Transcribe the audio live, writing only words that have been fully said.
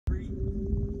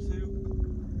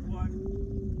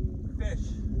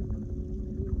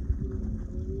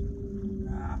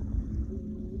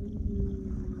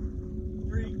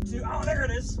two. Oh, there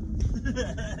it is. I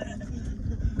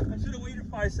should have waited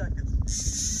 5 seconds.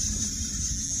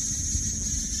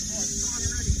 Oh, it's gone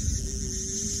already.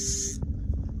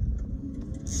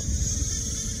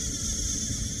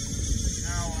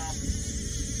 Oh, well.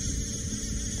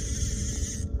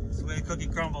 It's the way a cookie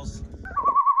crumbles.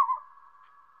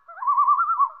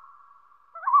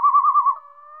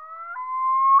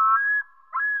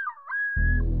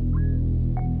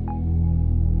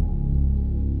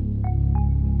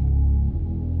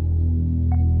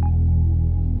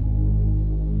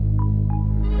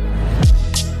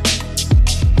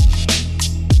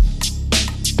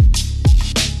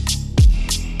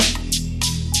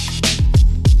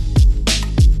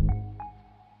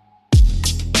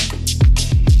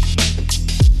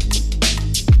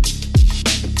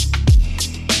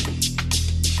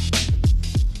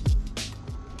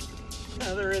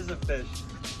 There is a fish.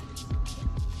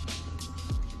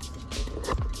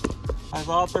 I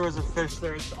thought there was a fish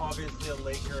there. It's obviously a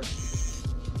laker.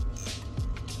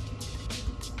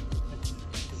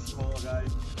 Small guy.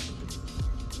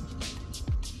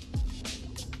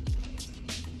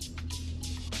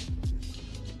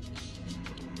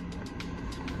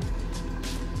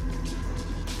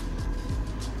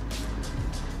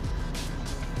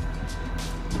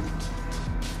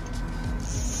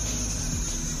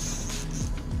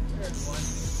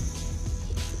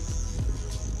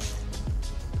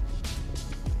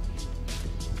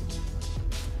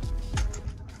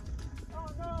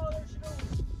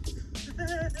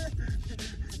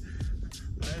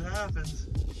 Happens.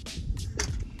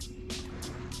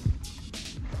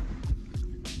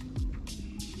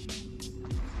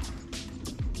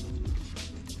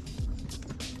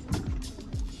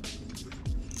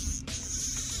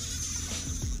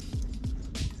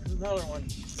 There's another one.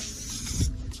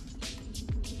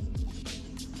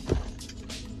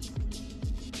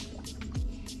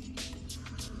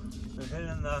 They're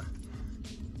hitting the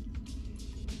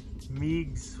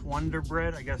Meeg's Wonder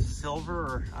Bread, I guess silver,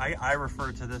 or I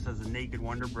refer to this as a naked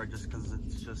Wonder Bread just because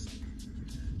it's just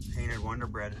painted Wonder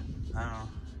Bread. I don't know.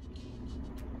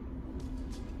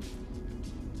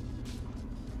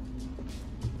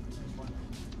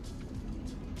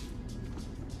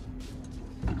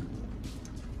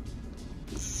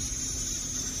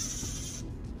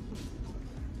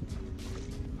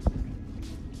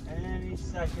 Any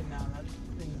second now, that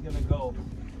thing's gonna go.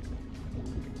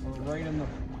 We're right in the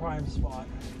prime spot.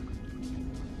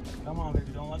 Come on,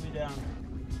 baby, don't let me down.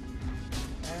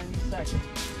 Any second.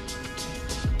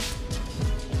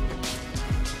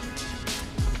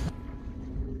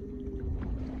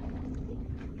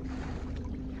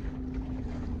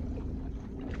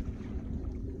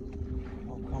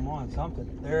 Oh, come on,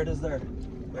 something. There it is there.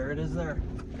 There it is there.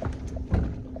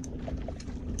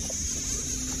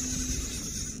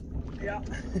 Yeah.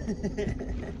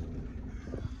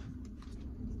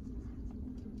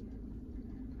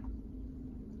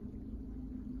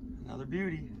 Another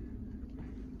beauty.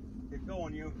 Get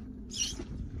going, you.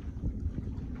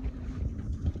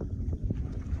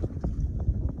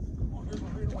 Oh, here's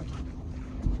one, here's one.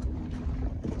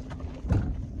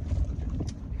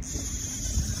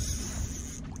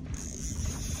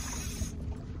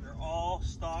 They're all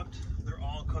stocked. They're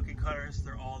all cookie cutters.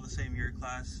 They're all the same year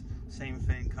class, same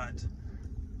fin cut.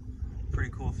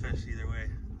 Pretty cool fish either way.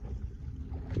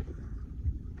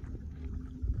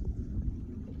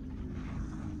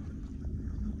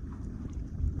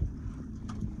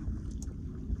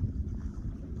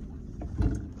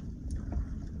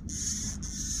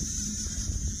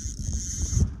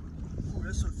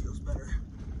 This one feels better.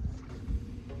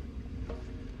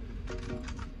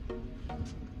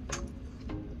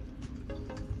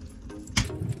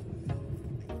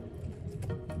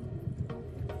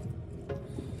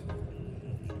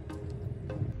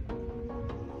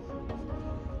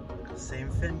 Same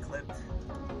fin clip.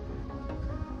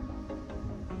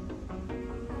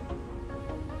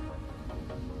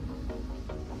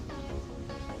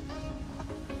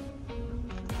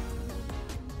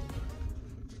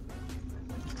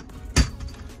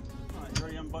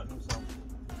 Unbutton himself.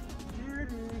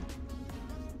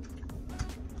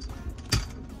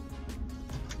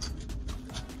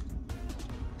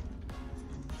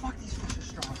 Fuck, these fish are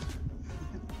strong.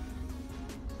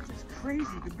 It's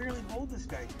crazy, you can barely hold this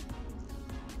guy.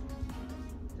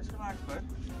 Just relax, bud.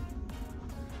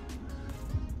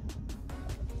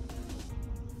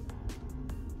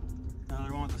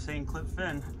 Another one with the same clip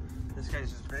fin. This guy's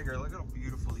just bigger. Look how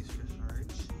beautiful these fish are.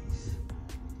 Jeez.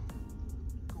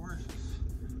 Gorgeous.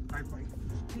 Right, Mike.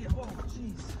 Yeah, oh,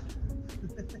 jeez.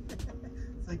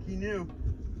 It's like he knew.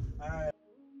 All right.